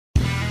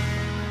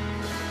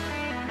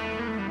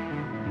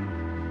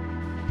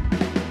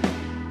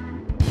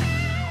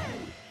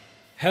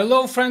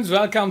Hello friends,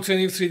 welcome to a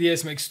new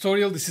 3ds Max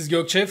tutorial. This is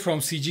Gökçe from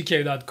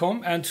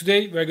CGCave.com, and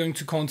today we're going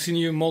to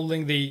continue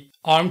modeling the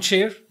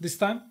armchair this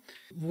time.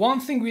 One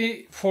thing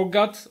we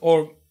forgot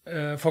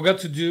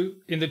to do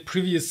in the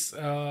previous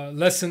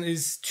lesson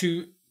is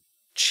to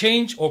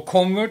change or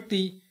convert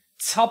the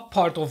top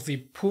part of the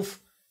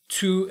poof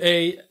to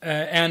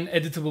an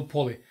editable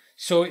poly.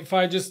 So if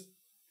I just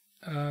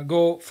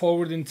go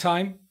forward in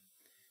time,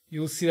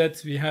 you'll see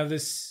that we have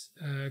this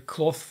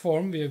cloth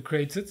form we have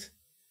created.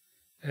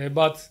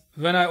 But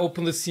when I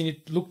opened the scene,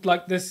 it looked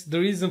like this. The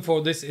reason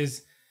for this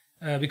is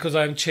because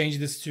I have changed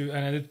this to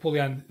an edit poly,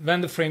 and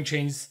when the frame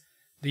changes,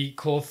 the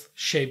cloth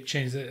shape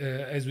changes,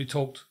 as we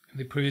talked in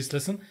the previous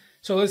lesson.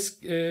 So let's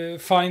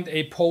find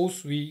a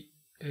pose we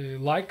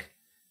like,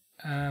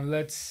 and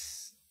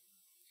let's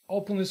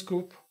open this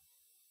group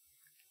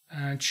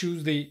and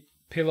choose the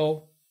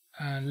pillow,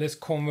 and let's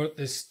convert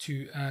this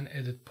to an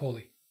edit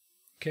poly.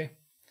 Okay.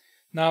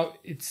 Now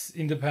it's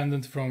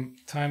independent from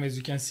time. As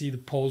you can see, the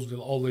pose will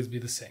always be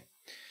the same.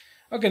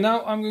 Okay,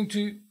 now I'm going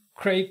to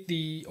create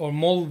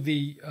model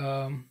the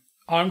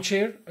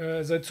armchair,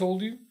 as I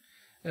told you.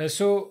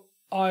 So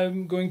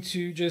I'm going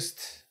to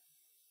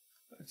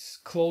let's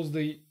close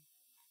the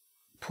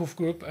poof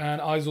group and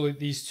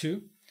isolate these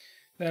two.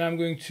 Then I'm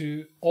going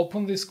to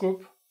open this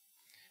group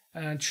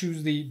and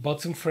choose the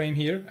bottom frame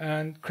here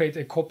and create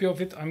a copy of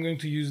it. I'm going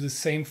to use the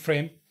same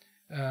frame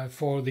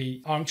for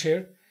the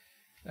armchair.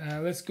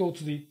 Let's go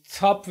to the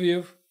top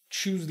view,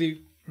 choose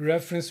the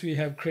reference we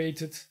have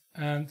created,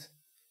 and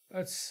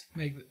let's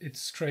make it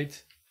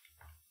straight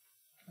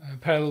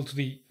parallel to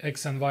the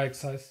X and Y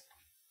axis,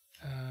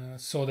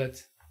 so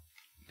that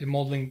the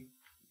modeling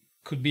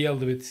could be a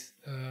little bit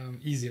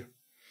easier.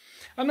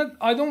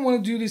 I don't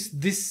want to do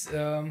this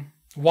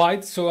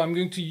wide, so I'm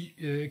going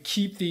to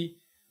keep the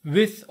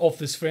width of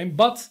this frame,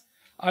 but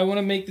I want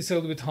to make this a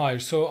little bit higher.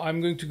 So I'm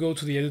going to go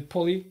to the edit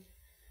poly,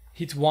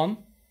 hit 1,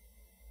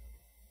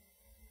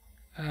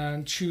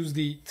 and choose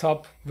the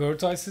top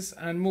vertices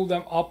and move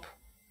them up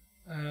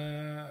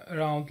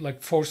around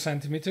like 4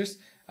 centimeters.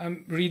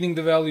 I'm reading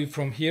the value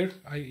from here.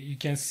 You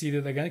can see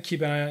that again.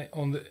 Keep an eye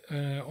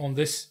on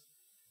this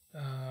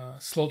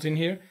slot in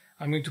here.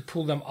 I'm going to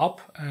pull them up,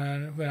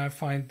 and when I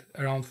find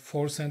around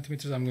 4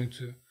 centimeters, I'm going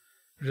to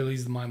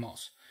release my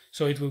mouse.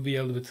 So it will be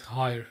a little bit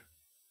higher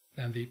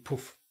than the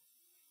poof.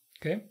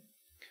 Okay.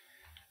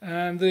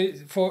 And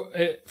for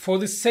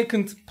the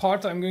second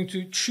part, I'm going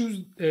to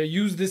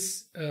use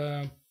this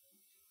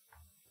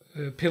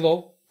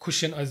pillow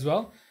cushion as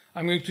well.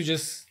 I'm going to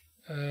just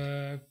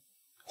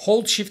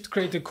hold shift,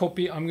 create a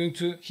copy. I'm going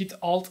to hit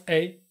Alt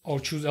A or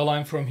choose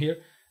Align from here,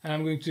 and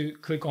I'm going to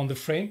click on the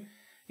frame.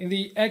 In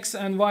the X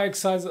and Y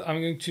axis,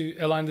 I'm going to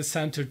align the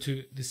center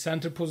to the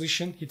center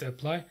position, hit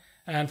Apply,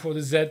 and for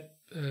the Z,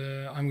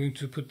 I'm going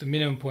to put the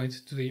minimum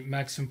point to the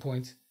maximum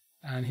point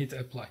and hit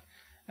Apply.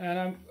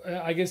 And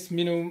I guess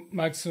minimum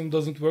maximum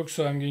doesn't work,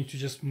 so I'm going to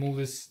just move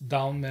this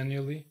down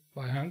manually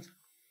by hand.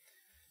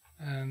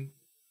 And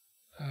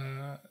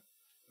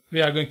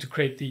we are going to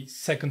create the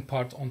second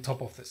part on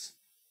top of this.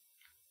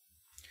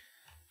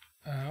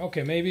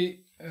 Okay,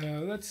 maybe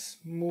let's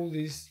move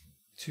these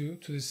two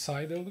to the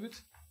side a little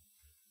bit.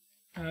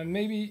 And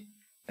maybe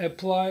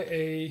apply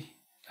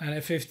an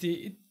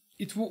FFD.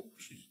 It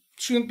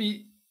shouldn't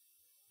be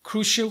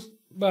crucial,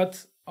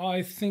 but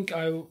I think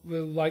I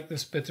will like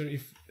this better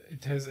if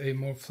it has a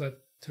more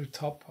flatter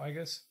top, I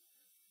guess.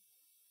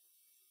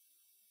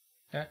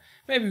 Yeah,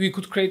 maybe we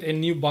could create a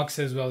new box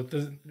as well.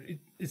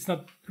 It's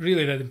not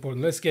really that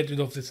important. Let's get rid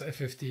of this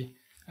FFT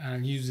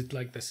and use it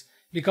like this,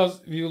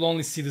 because we will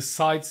only see the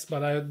sides,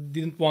 but I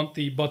didn't want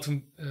the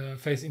bottom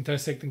face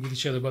intersecting with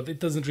each other, but it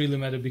doesn't really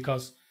matter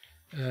because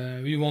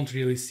we won't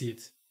really see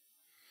it.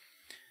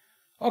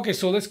 Okay,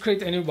 so let's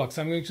create a new box.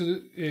 I'm going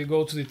to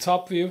go to the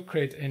top view,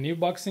 create a new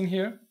box in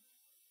here.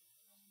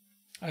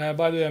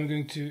 By the way, I'm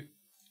going to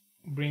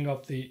bring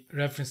up the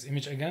reference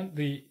image again.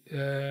 The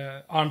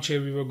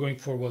armchair we were going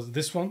for was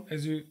this one,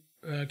 as you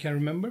can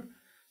remember.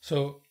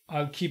 So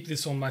I'll keep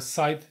this on my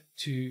side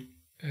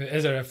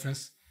as a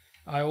reference.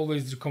 I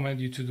always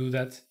recommend you to do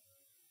that.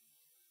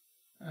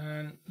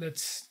 And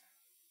let's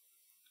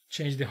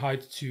change the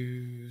height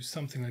to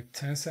something like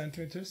 10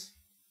 centimeters.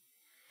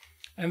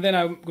 And then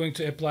I'm going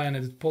to apply an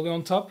edit poly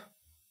on top.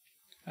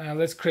 And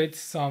let's create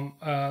some,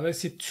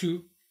 let's hit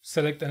 2,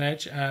 select an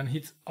edge and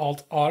hit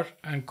Alt R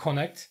and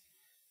connect.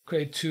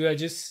 Create 2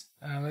 edges,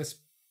 and let's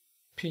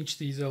pinch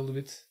these a little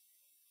bit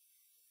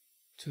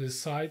to the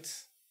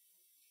sides.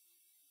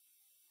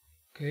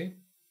 Okay.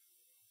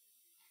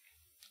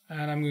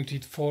 And I'm going to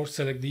hit 4,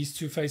 select these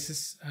 2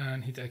 faces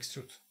and hit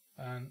extrude.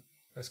 And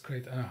let's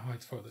create a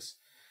height for this.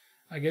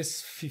 I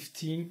guess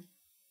 15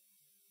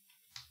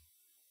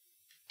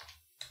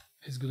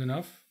 is good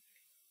enough.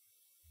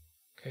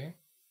 Okay.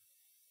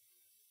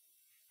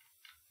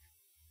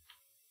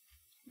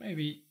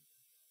 Maybe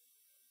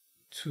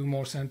 2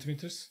 more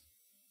centimeters.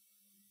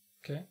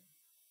 Okay.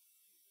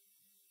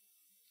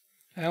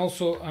 And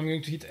also I'm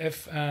going to hit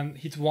F and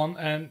hit 1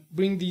 and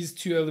bring these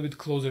two a little bit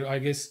closer. I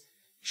guess you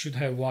should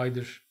have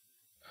wider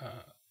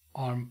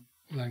arm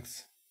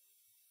length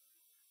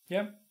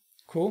Yeah,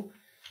 cool.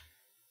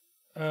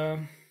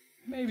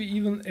 Maybe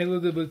even a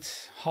little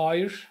bit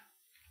higher.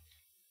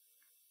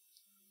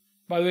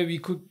 By the way, we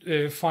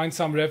could find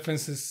some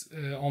references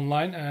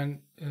online,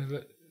 and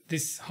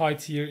this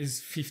height here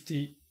is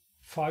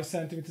 55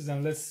 centimeters,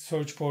 and let's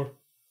search for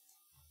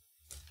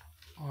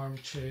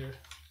armchair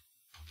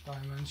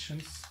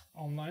dimensions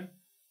online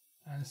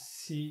and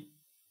see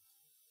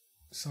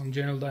some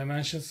general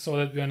dimensions so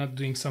that we are not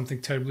doing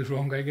something terribly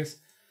wrong, I guess.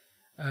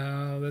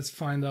 Let's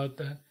find out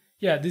that,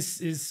 yeah,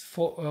 this is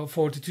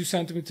 42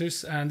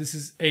 centimeters and this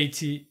is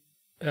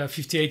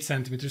 58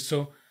 centimeters.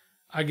 So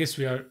I guess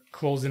we are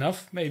close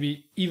enough,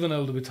 maybe even a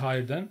little bit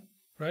higher then,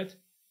 right?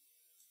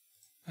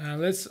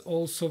 Let's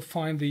also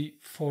find the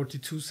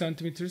 42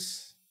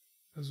 centimeters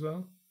as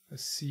well.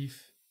 Let's see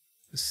if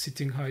the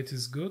sitting height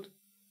is good.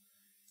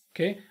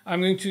 Okay,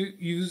 I'm going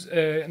to use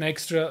an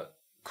extra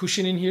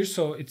cushion in here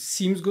so it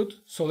seems good.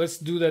 So let's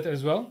do that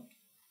as well.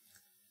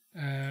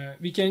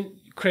 We can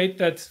create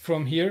that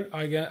from here.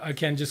 I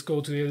can just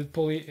go to the edit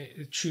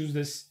poly, choose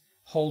this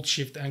hold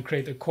shift and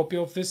create a copy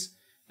of this.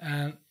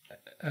 And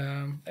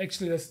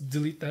actually let's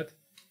delete that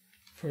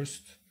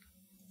first.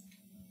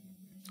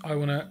 I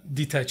want to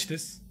detach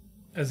this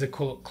as a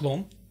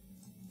clone.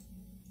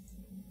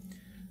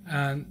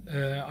 And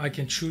I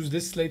can choose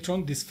this later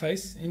on, this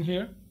face in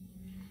here,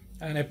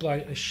 and apply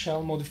a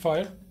shell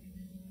modifier.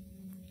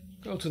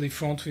 Go to the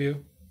front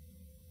view,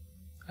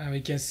 and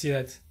we can see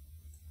that,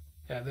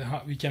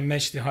 yeah, we can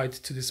match the height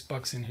to this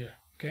box in here.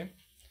 Okay.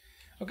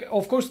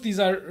 Of course, these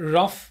are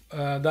rough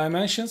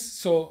dimensions,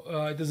 so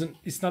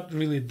it's not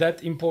really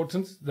that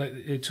important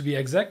to be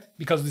exact,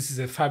 because this is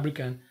a fabric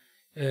and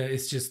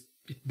it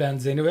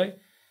bends anyway,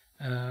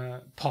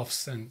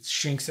 puffs and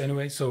shrinks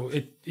anyway, so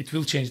it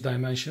will change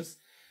dimensions.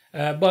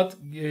 But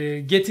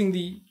getting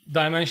the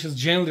dimensions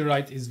generally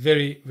right is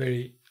very,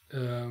 very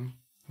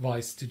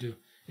wise to do.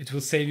 It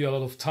will save you a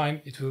lot of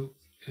time. It will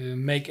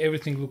make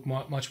everything look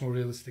much more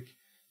realistic.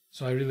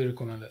 So I really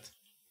recommend that.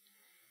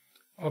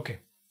 Okay,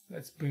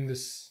 let's bring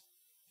this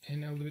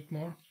in a little bit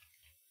more.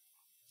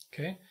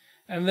 Okay,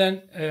 and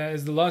then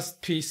as the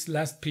last piece,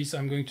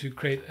 I'm going to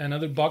create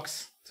another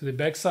box to the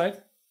back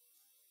side.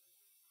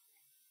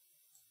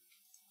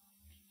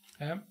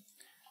 Yeah,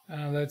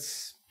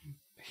 let's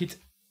hit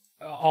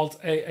Alt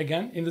A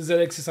again. In the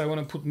Z-axis, I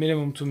want to put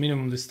minimum to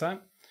minimum this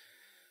time.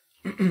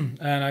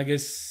 And I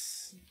guess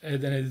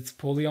add an edit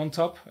poly on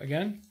top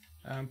again.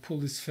 And pull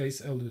this face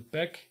a little bit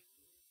back.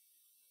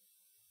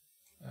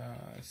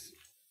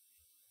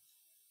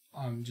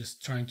 I'm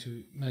just trying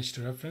to match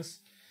the reference.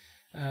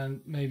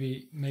 And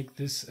maybe make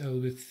this a little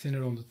bit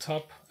thinner on the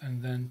top.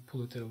 And then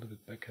pull it a little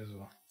bit back as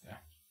well. Yeah.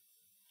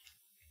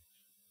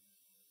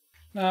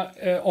 Now,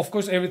 of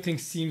course, everything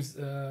seems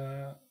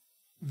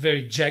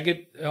very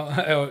sharp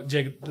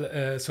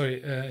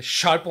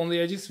on the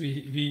edges.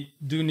 We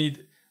do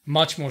need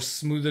much more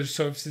smoother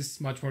surfaces,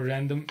 much more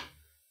random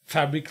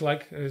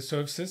fabric-like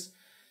surfaces.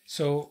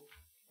 So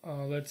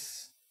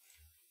let's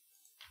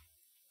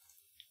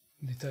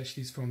detach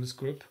these from this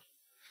group,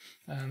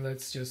 and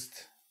let's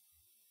just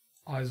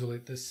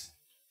isolate this.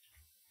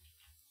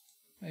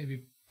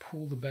 Maybe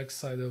pull the back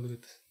side a little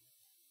bit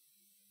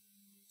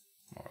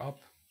more up.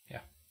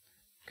 Yeah.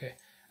 Okay.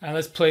 And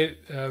let's play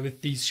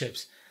with these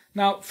shapes.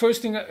 Now,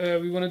 first thing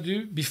we want to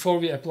do before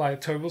we apply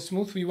Turbo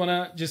Smooth, we want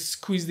to just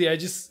squeeze the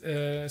edges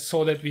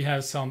so that we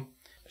have some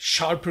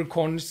sharper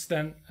corners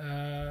than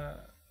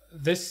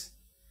this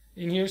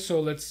in here.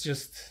 So let's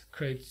just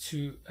create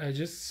two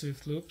edges,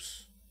 swift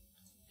loops,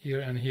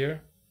 here and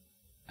here,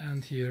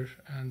 and here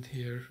and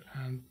here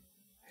and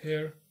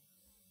here,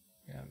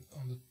 and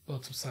on the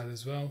bottom side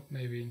as well,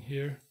 maybe in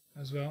here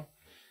as well,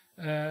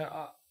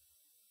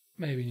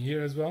 maybe in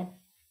here as well,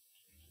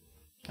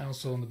 and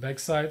also on the back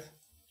side.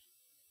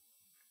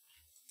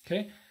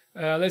 Okay,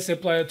 let's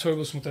apply a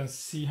Turbo Smooth and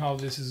see how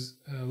this is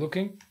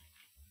looking.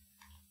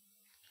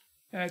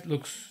 Yeah, it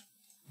looks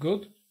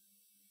good.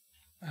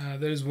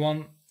 There is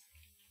one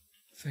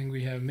thing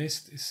we have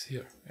missed is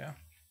here. Yeah,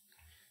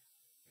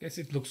 guess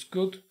it looks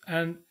good.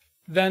 And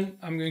then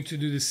I'm going to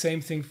do the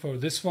same thing for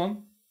this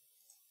one.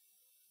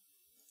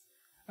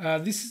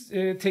 This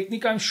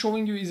technique I'm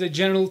showing you is a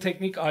general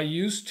technique I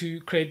use to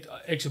create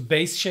actual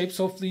base shapes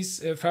of these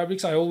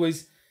fabrics. I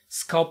always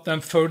sculpt them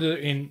further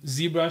in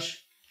ZBrush.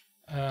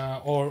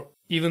 Or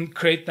even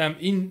create them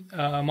in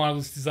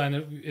Marvelous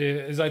Designer.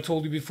 As I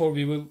told you before,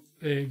 we will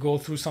go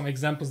through some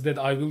examples that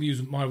I will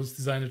use Marvelous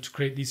Designer to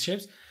create these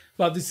shapes.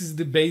 But this is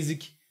the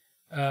basic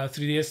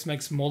 3ds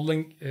Max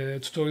modeling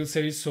tutorial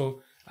series,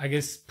 so I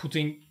guess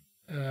putting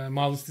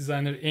Marvelous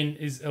Designer in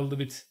is a little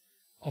bit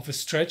of a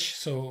stretch.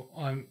 So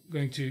I'm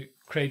going to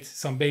create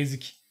some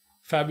basic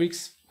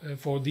fabrics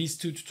for these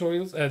two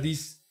tutorials,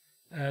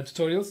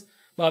 tutorials.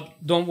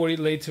 But don't worry,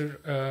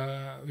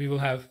 later we will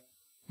have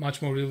much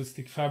more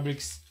realistic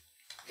fabrics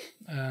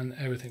and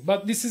everything.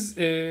 But this is,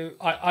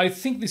 I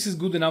think this is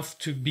good enough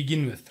to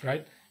begin with,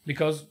 right?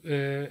 Because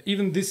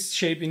even this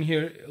shape in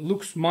here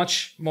looks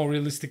much more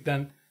realistic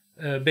than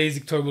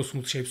basic Turbo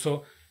Smooth shape.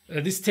 So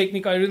this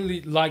technique I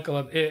really like a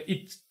lot.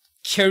 It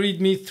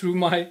carried me through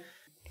my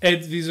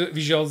add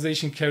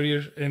visualization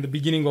career in the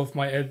beginning of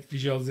my add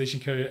visualization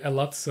career a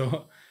lot,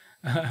 so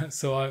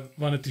so I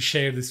wanted to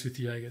share this with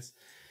you, I guess.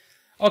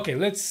 Okay,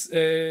 let's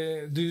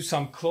do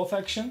some cloth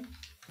action.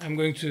 I'm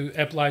going to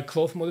apply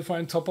cloth modifier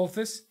on top of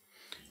this.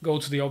 Go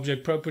to the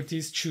object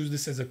properties, choose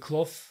this as a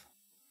cloth,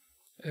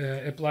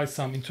 apply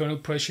some internal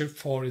pressure.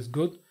 4 is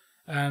good,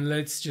 and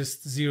let's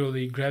just zero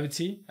the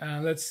gravity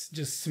and let's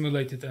just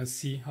simulate it and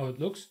see how it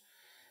looks.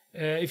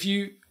 If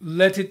you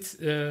let it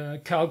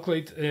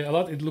calculate a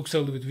lot, it looks a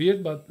little bit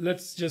weird, but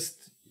let's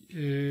just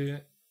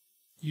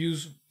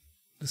use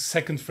the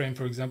second frame,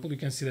 for example. You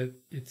can see that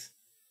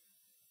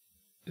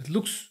it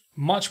looks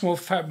much more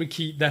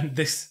fabric-y than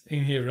this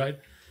in here, right?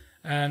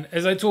 And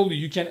as I told you,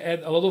 you can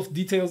add a lot of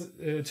details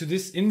to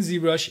this in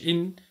ZBrush.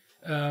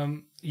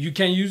 You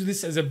can use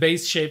this as a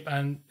base shape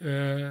and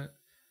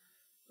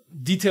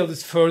detail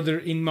this further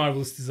in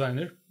Marvelous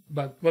Designer.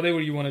 But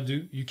whatever you want to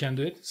do, you can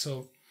do it.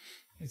 So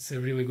it's a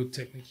really good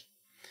technique.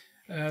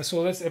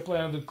 So let's apply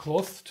another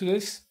cloth to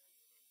this.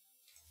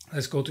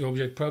 Let's go to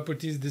object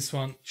properties. This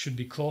one should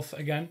be cloth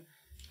again.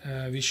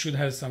 We should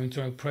have some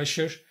internal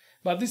pressure.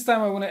 But this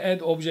time I want to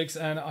add objects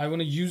and I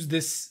want to use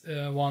this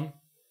one.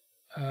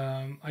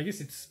 I guess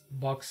it's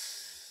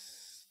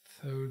box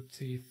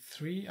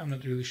 33. I'm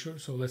not really sure.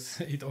 So let's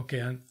hit OK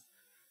and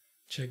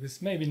check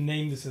this. Maybe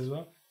name this as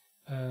well.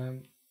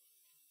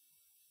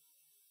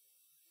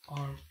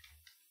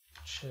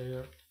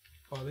 Armchair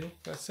body,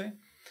 let's say.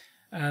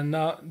 And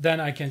now then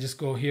I can just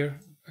go here,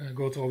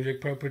 go to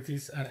object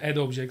properties and add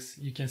objects.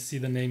 You can see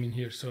the name in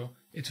here, so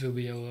it will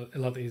be a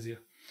lot easier.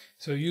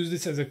 So use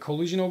this as a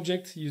collision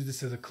object, use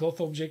this as a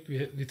cloth object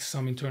with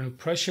some internal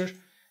pressure.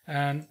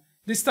 And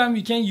this time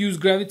we can use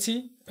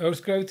gravity,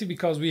 Earth gravity,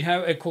 because we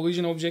have a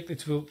collision object.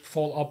 It will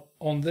fall up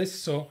on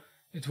this, so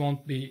it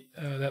won't be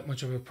that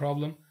much of a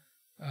problem.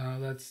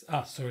 Let's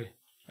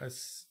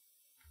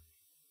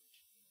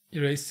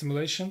erase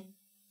simulation,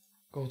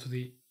 go to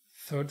the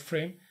third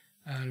frame,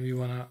 and we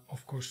want to,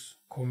 of course,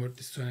 convert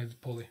this to an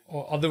poly,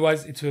 or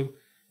otherwise it will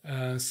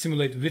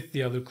simulate with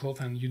the other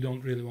cloth and you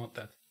don't really want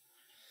that.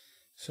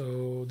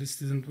 So this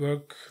didn't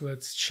work.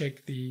 Let's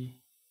check the,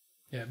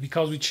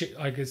 because we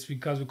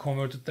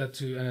converted that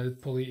to an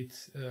edit poly,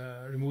 it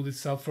removed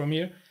itself from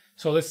here.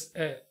 So let's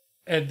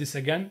add this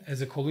again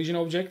as a collision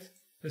object.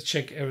 Let's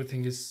check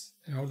everything is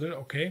in order,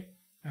 okay,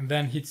 and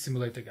then hit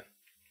simulate again.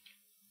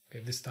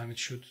 Okay, this time it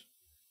should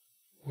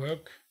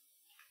work.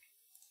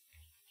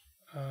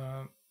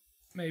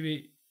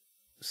 Maybe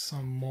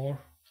some more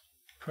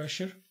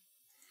pressure.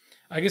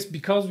 I guess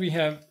because we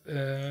have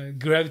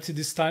gravity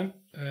this time,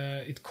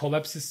 it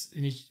collapses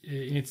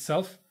in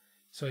itself.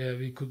 So yeah,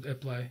 we could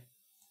apply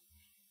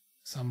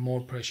some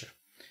more pressure.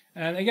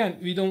 And again,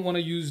 we don't want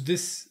to use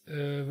this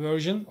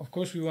version. Of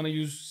course, we want to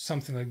use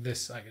something like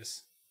this, I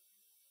guess.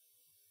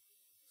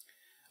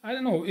 I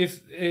don't know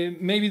if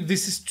maybe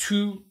this is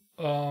too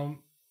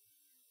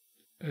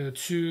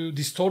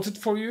distorted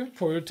for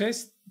your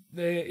taste.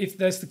 If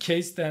that's the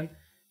case, then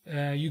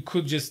you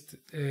could just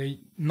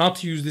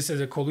not use this as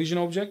a collision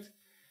object.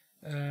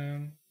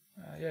 Yeah,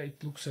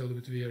 it looks a little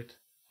bit weird.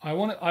 I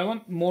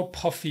want more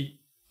puffy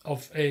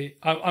of a.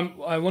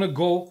 I want to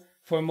go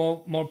for a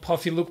more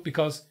puffy look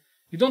because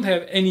you don't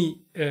have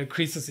any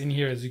creases in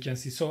here, as you can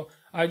see. So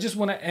I just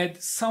want to add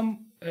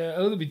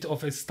a little bit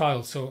of a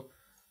style. So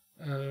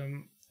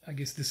I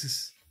guess this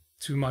is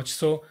too much.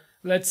 So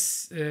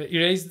let's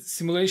erase the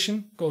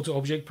simulation. Go to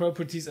object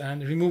properties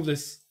and remove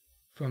this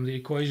from the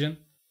equation.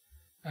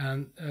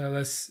 And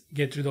let's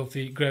get rid of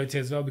the gravity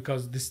as well,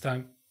 because this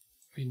time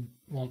we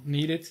won't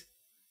need it.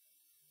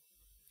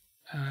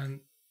 And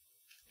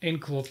in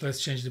cloth,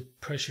 let's change the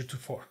pressure to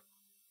 4.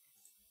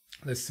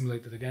 Let's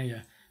simulate it again.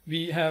 Yeah,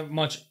 we have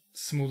much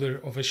smoother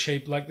of a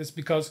shape like this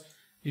because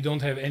you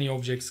don't have any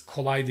objects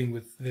colliding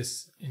with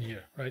this in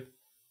here, right?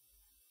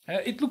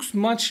 It looks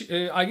much.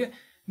 I get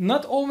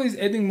not always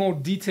adding more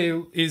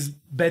detail is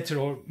better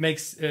or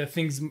makes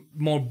things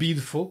more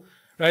beautiful.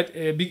 Right,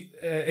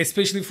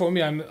 especially for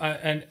me, I'm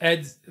an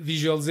ads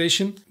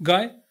visualization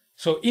guy.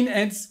 So in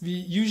ads, we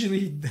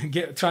usually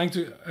trying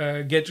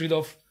to get rid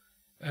of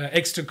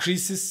extra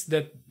creases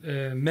that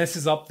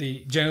messes up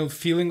the general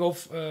feeling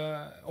of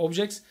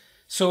objects.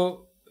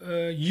 So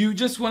you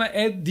just want to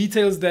add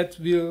details that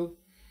will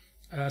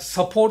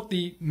support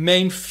the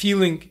main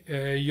feeling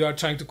you are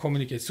trying to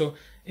communicate. So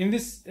in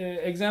this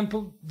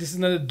example, this is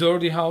not a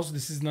dirty house.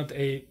 This is not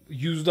a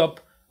used up,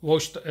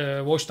 washed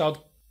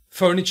out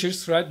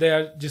furnitures, right? They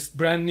are just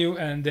brand new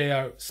and they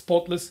are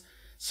spotless.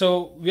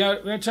 So we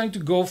are trying to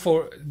go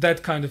for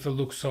that kind of a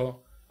look.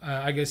 So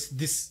I guess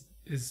this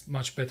is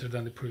much better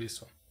than the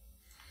previous one.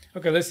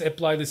 Okay, let's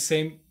apply the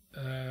same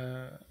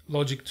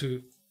logic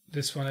to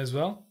this one as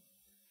well.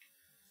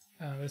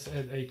 Let's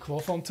add a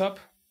cloth on top.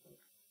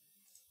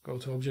 Go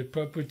to object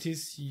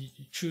properties.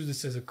 You choose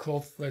this as a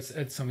cloth. Let's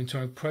add some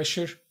internal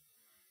pressure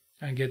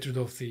and get rid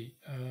of the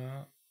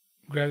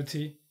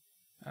gravity.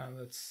 And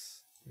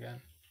let's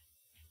again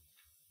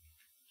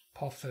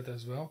puff that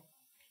as well.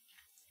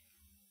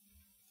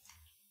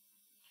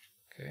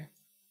 Okay.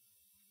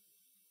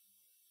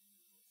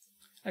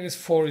 I guess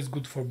 4 is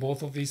good for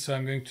both of these, so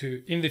I'm going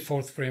to, in the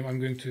fourth frame, I'm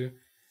going to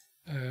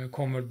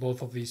convert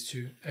both of these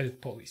to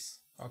edit polys.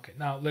 Okay,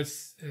 now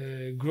let's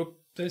group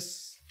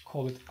this,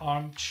 call it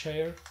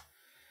Armchair,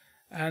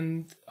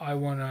 and I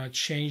want to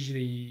change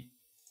the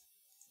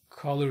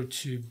color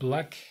to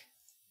black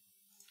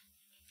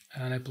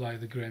and apply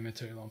the gray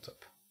material on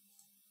top.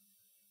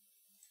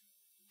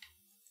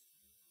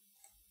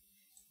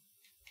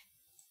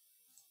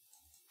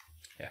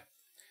 Yeah,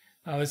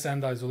 now let's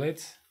end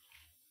isolate.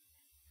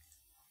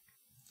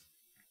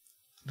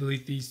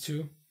 Delete these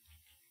two,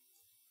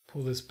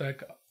 pull this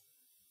back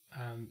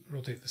and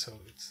rotate this a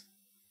little bit.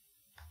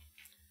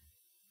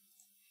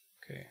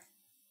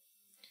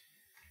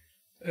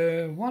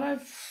 Okay. What I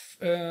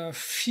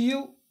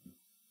feel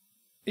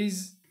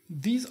is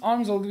these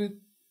arms are a little bit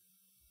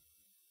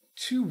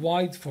too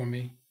wide for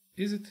me.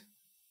 Is it?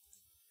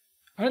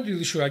 I'm not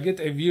really sure. I get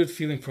a weird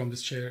feeling from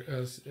this chair,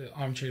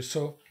 armchair.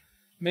 So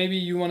maybe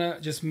you want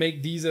to just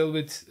make these a little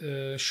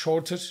bit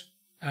shorter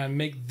and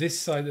make this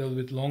side a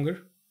little bit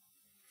longer.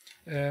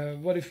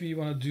 What if we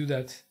want to do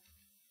that?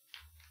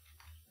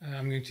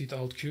 I'm going to hit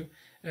Alt Q.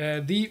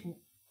 The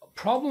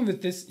problem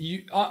with this,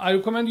 I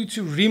recommend you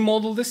to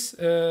remodel this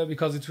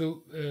because it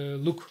will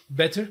look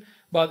better.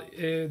 But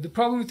the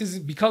problem with this is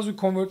because we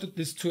converted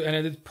this to an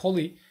edit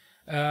poly,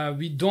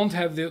 we don't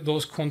have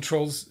those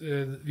controls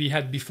we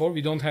had before.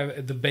 We don't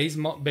have the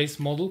base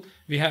model.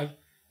 We have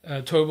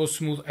Turbo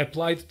Smooth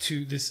applied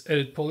to this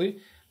edit poly.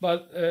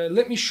 But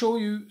let me show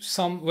you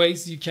some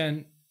ways you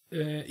can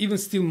even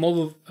still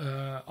model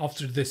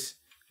after this.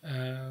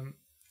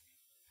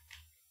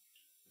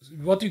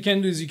 What you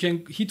can do is you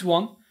can hit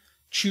one,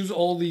 choose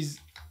all these,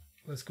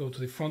 let's go to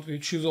the front view,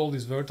 choose all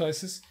these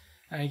vertices,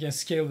 and you can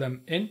scale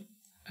them in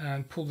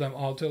and pull them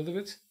out a little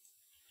bit.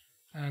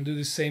 And do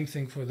the same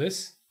thing for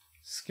this.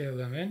 Scale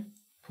them in,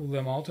 pull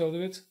them out a little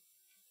bit.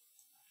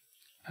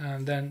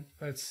 And then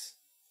let's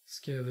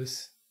scale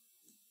this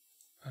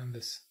and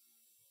this.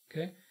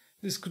 Okay,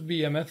 this could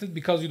be a method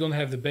because you don't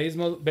have the base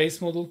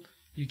model.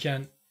 You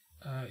can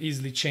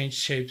easily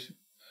change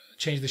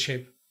the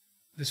shape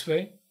this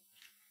way.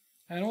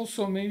 And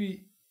also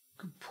maybe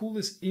could pull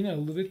this in a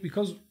little bit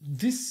because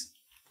this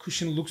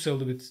cushion looks a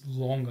little bit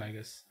long, I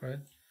guess, right?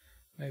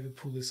 Maybe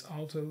pull this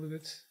out a little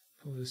bit,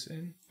 pull this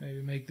in,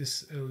 maybe make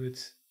this a little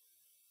bit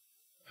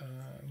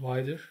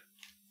wider.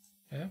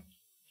 Yeah.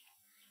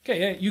 Okay,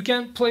 yeah, you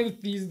can play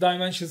with these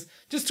dimensions.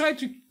 Just try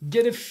to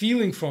get a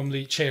feeling from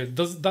the chair.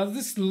 Does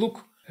this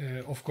look,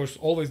 of course,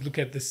 always look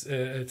at this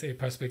at a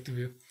perspective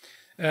view.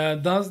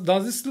 Does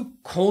this look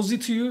cozy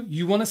to you?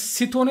 You want to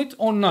sit on it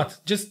or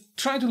not? Just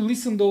try to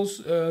listen those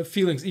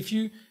feelings. If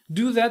you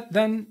do that,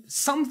 then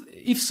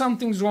if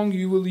something's wrong,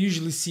 you will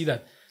usually see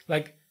that.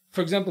 Like,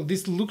 for example,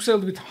 this looks a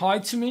little bit high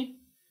to me,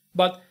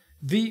 but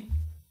the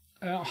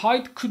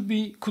height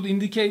could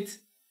indicate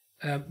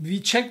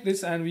we check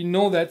this and we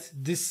know that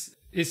this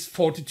is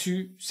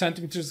 42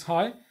 centimeters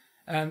high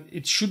and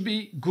it should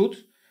be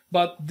good.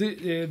 But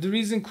the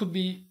reason could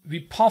be we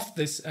puffed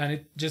this and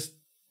it just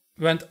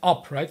went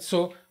up, right?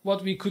 So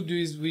what we could do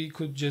is we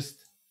could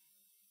just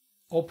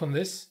open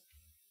this,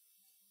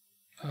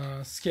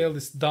 scale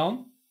this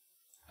down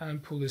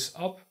and pull this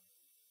up.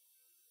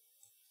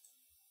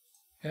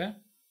 Yeah,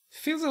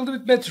 feels a little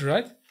bit better,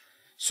 right?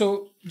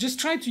 So just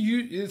try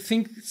to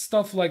think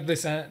stuff like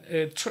this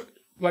and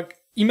like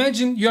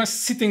imagine you are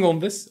sitting on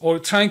this or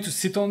trying to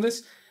sit on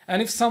this,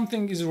 and if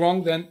something is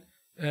wrong, then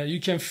you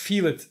can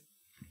feel it,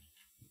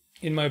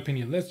 in my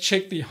opinion. Let's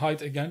check the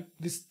height again.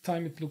 This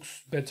time it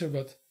looks better,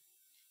 but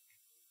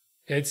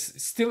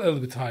it's still a little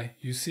bit high,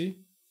 you see?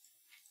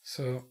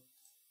 So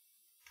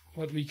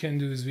what we can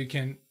do is we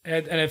can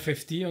add an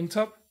FFT on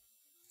top,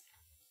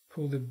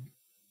 pull the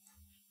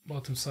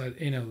bottom side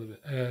in a little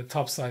bit,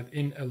 top side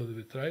in a little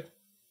bit, right?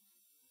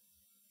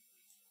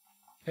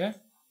 Yeah.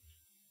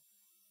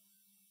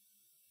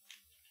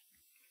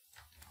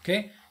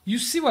 Okay, you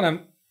see what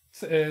I'm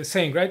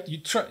saying, right?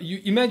 You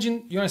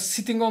imagine you are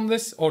sitting on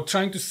this or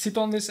trying to sit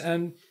on this,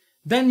 and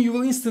then you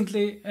will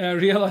instantly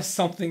realize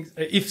something.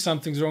 If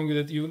something's wrong with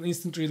it, you will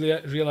instantly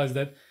realize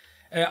that.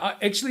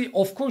 Actually,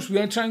 of course, we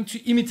are trying to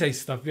imitate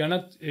stuff. We are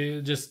not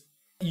just.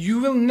 You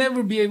will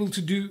never be able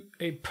to do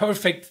a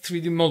perfect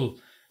 3D model.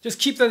 Just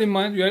keep that in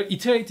mind. You are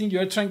iterating. You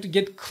are trying to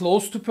get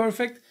close to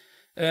perfect,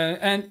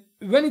 and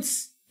when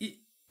it's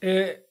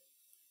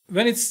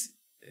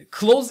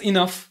close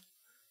enough,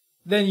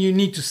 then you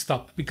need to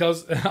stop,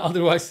 because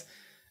otherwise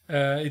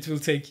it will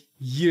take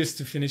years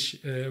to finish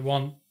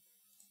one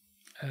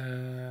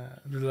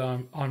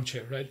little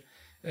armchair, right?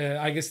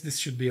 I guess this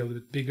should be a little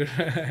bit bigger,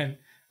 and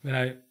when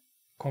I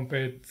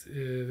compare it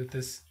with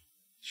this, it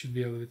should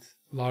be a little bit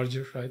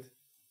larger, right?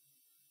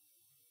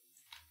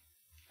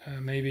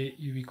 Maybe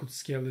we could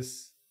scale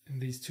this in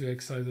these two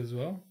X sides as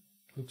well.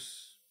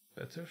 Looks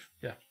better,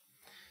 yeah.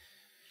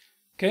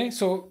 Okay,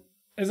 so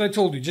as I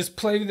told you, just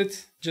play with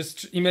it.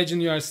 Just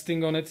imagine you are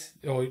sitting on it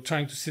or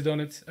trying to sit on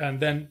it, and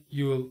then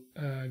you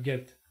will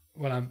get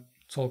what I'm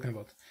talking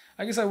about.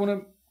 I guess I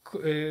want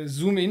to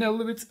zoom in a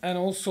little bit, and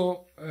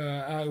also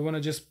I want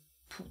to just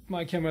put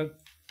my camera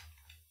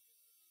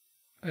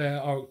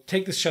or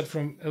take this shot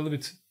from a little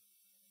bit,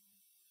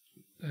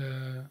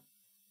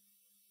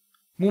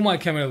 move my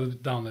camera a little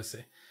bit down, let's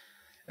say.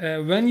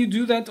 When you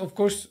do that, of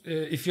course,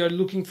 if you are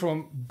looking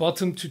from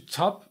bottom to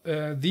top,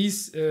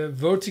 these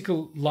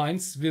vertical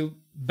lines will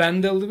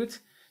bend a little bit.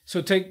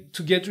 So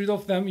to get rid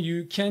of them,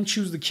 you can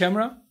choose the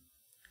camera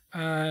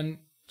and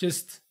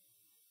just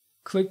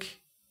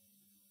click.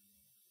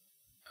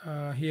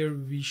 Here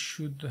we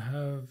should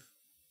have,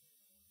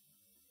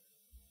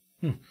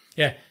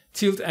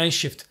 tilt and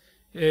shift.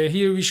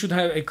 Here we should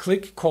have a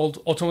click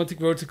called automatic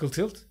vertical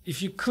tilt.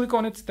 If you click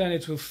on it, then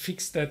it will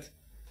fix that.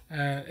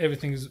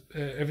 Everything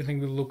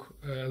will look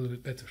a little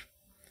bit better.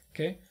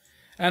 Okay,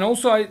 and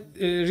also I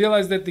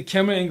realized that the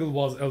camera angle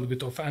was a little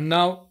bit off, and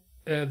now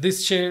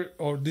this chair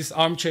or this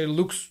armchair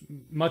looks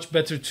much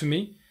better to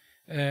me.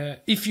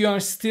 If you are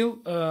still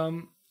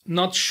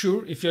not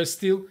sure, if you are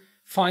still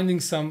finding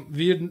some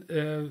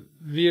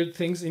weird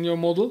things in your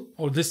model,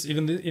 or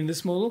even in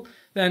this model,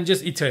 then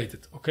just iterate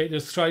it. Okay,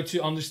 just try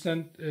to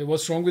understand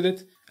what's wrong with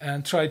it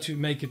and try to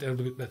make it a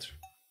little bit better.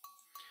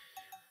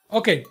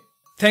 Okay,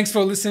 thanks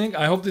for listening.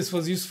 I hope this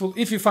was useful.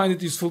 If you find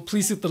it useful,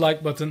 please hit the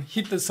like button,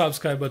 hit the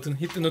subscribe button,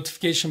 hit the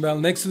notification bell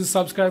next to the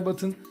subscribe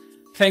button.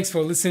 Thanks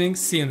for listening.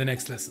 See you in the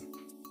next lesson.